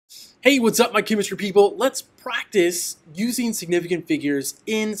Hey, what's up, my chemistry people? Let's practice using significant figures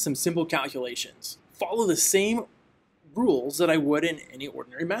in some simple calculations. Follow the same rules that I would in any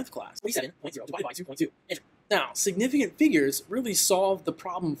ordinary math class. 27.0 divided by 2.2. Enter. Now, significant figures really solve the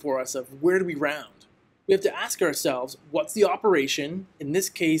problem for us of where do we round. We have to ask ourselves, what's the operation? In this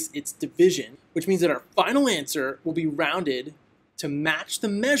case, it's division, which means that our final answer will be rounded to match the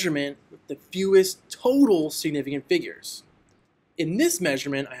measurement with the fewest total significant figures. In this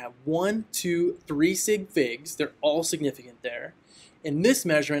measurement, I have 1, 2, 3 sig figs. They're all significant there. In this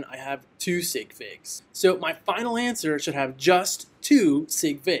measurement, I have 2 sig figs. So my final answer should have just 2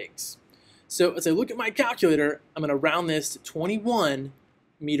 sig figs. So as I look at my calculator, I'm going to round this to 21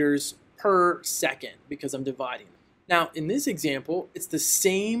 meters per second because I'm dividing. Now, in this example, it's the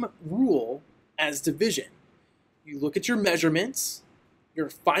same rule as division. You look at your measurements. Your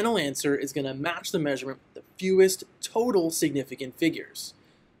final answer is going to match the measurement with the fewest total significant figures.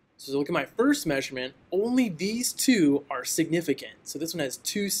 So look at my first measurement, only these two are significant. So this one has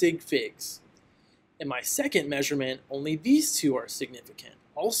 2 sig figs. In my second measurement, only these two are significant,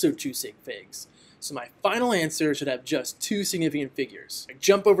 also 2 sig figs. So my final answer should have just 2 significant figures. I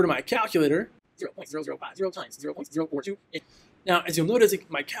jump over to my calculator, 0.0050 times 0.042. Now, as you'll notice,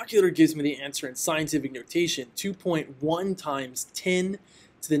 my calculator gives me the answer in scientific notation, 2.1 times 10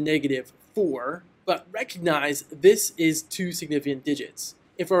 to the negative 4, but recognize this is 2 significant digits.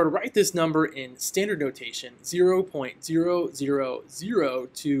 If I were to write this number in standard notation,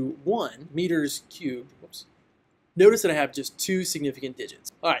 0.00021 meters cubed, notice that I have just 2 significant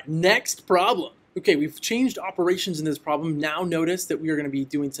digits. All right, next problem. Okay, we've changed operations in this problem. Now notice that we are going to be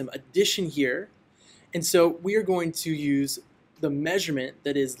doing some addition here. And so we are going to use the measurement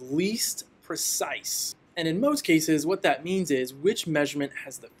that is least precise. And in most cases, what that means is which measurement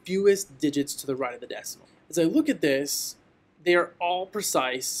has the fewest digits to the right of the decimal. As I look at this, they are all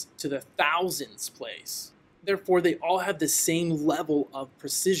precise to the thousandths place. Therefore, they all have the same level of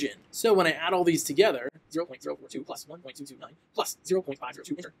precision. So when I add all these together, 0.042 plus 1.229 plus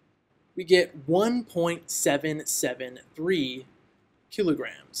 0.502, enter, we get 1.773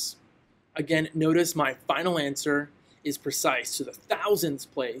 kilograms. Again, notice my final answer is precise to the thousandths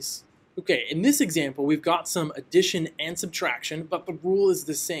place. Okay, in this example, we've got some addition and subtraction, but the rule is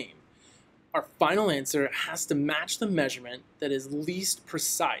the same. Our final answer has to match the measurement that is least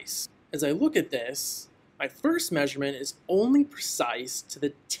precise. As I look at this, my first measurement is only precise to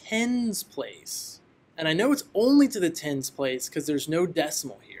the tens place. And I know it's only to the tens place because there's no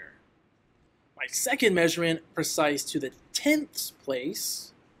decimal here. My second measurement precise to the tenths place.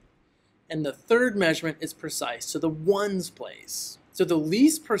 And the third measurement is precise to the ones place. So the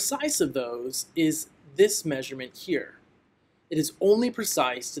least precise of those is this measurement here. It is only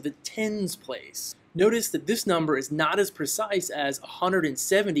precise to the tens place. Notice that this number is not as precise as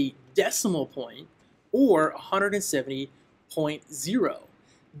 170 decimal point or 170.0.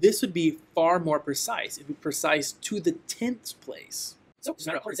 This would be far more precise. It would be precise to the tenths place. So it's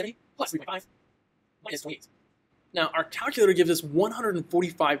 170 plus 3.5 minus 28. Now, our calculator gives us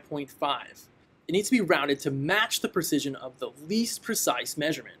 145.5. It needs to be rounded to match the precision of the least precise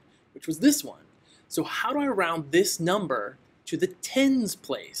measurement, which was this one. So how do I round this number to the tens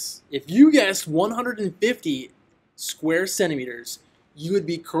place? If you guessed 150 square centimeters, you would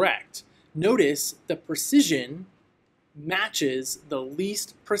be correct. Notice the precision matches the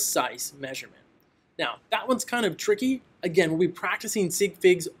least precise measurement. Now, that one's kind of tricky. Again, we'll be practicing sig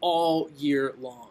figs all year long.